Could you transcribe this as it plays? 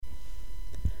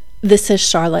This is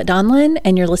Charlotte Donlin,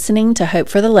 and you're listening to Hope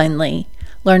for the Lonely.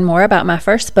 Learn more about my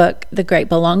first book, The Great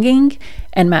Belonging,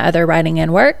 and my other writing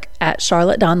and work at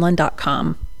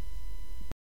charlottedonlin.com.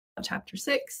 Chapter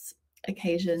 6,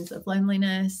 Occasions of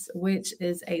Loneliness, which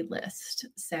is a list.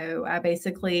 So I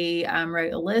basically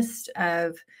wrote a list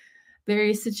of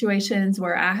various situations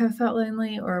where I have felt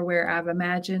lonely, or where I've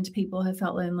imagined people have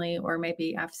felt lonely, or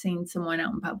maybe I've seen someone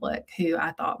out in public who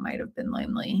I thought might have been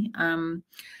lonely.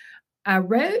 I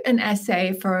wrote an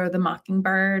essay for the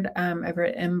Mockingbird over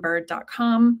at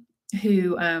mbird.com,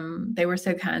 who they were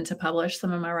so kind to publish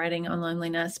some of my writing on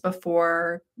loneliness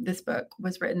before this book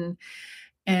was written.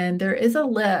 And there is a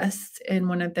list in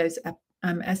one of those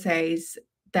essays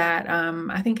that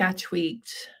I think I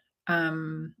tweaked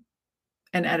and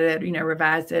edited,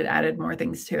 revised it, added more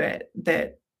things to it.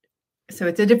 So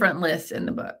it's a different list in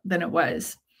the book than it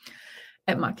was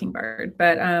at Mockingbird.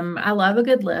 But I love a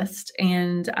good list,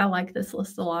 and I like this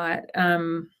list a lot.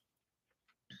 And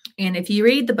if you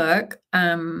read the book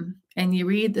and you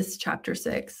read this chapter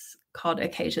 6 called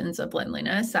Occasions of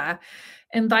Loneliness, I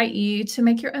invite you to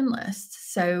make your own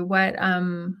list. So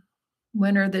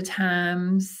when are the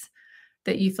times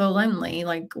that you feel lonely?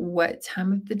 Like, what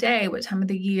time of the day, what time of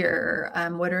the year?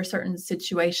 What are certain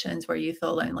situations where you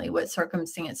feel lonely? What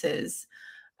circumstances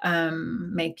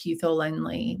make you feel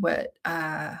lonely? What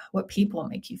people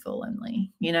make you feel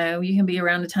lonely? You can be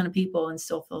around a ton of people and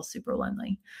still feel super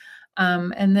lonely.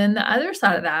 And then the other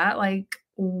side of that, like,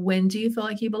 when do you feel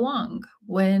like you belong?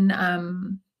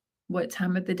 What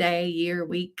time of the day, year,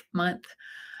 week, month?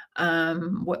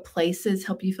 What places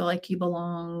help you feel like you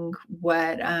belong?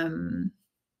 What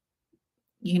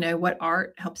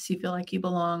art helps you feel like you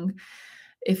belong?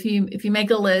 If you make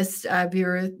a list of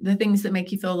the things that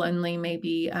make you feel lonely,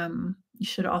 maybe you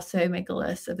should also make a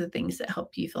list of the things that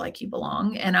help you feel like you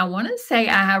belong. And I want to say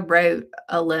I wrote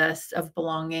a list of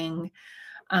belonging,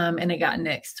 and it got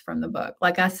nixed from the book.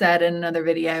 Like I said in another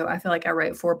video, I feel like I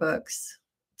wrote 4 books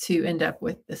to end up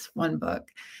with this one book.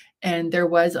 And there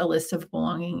was a list of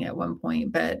belonging at one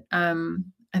point, but I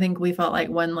think we felt like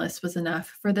one list was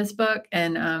enough for this book,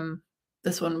 and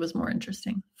this one was more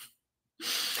interesting.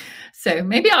 So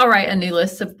maybe I'll write a new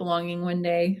list of belonging one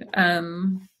day.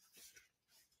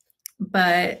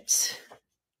 But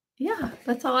yeah,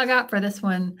 that's all I got for this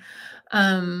one.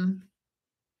 I'm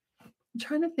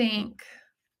trying to think.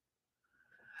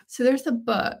 So there's a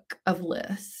book of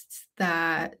lists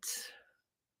that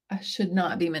I should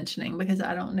not be mentioning because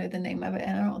I don't know the name of it,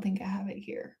 and I don't think I have it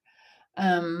here.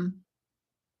 But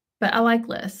I like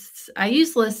lists. I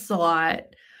use lists a lot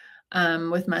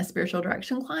with my spiritual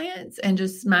direction clients and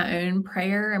just my own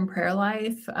prayer and prayer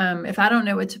life. If I don't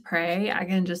know what to pray, I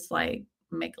can just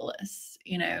make a list,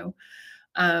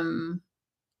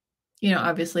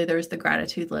 obviously there's the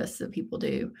gratitude list that people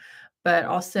do, but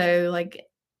also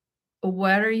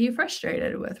what are you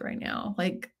frustrated with right now?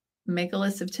 Make a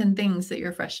list of 10 things that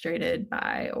you're frustrated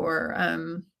by, or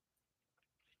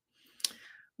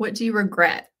what do you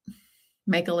regret?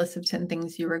 Make a list of 10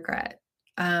 things you regret.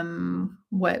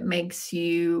 What makes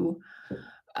you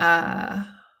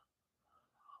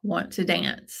want to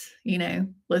dance?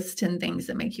 List 10 things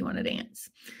that make you want to dance.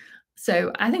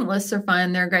 So I think lists are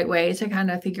fun. They're a great way to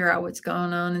kind of figure out what's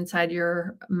going on inside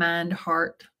your mind,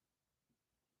 heart,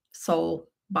 soul,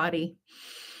 body.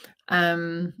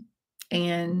 And,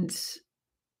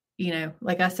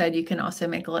 like I said, you can also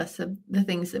make a list of the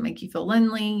things that make you feel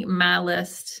lonely. My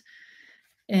list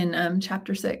in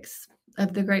chapter 6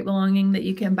 of The Great Belonging, that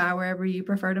you can buy wherever you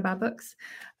prefer to buy books,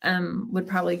 would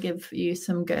probably give you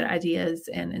some good ideas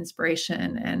and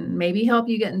inspiration, and maybe help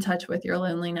you get in touch with your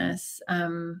loneliness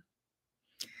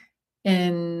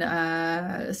in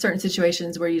certain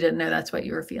situations where you didn't know that's what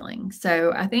you were feeling.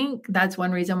 So I think that's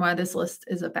one reason why this list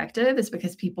is effective, is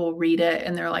because people read it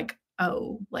and they're like,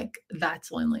 oh,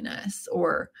 that's loneliness,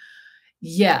 or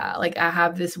yeah, I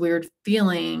have this weird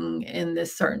feeling in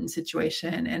this certain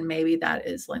situation, and maybe that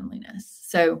is loneliness.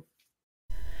 So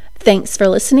thanks for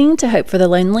listening to Hope for the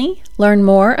Lonely. Learn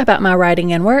more about my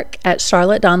writing and work at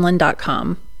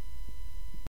charlottedonlin.com.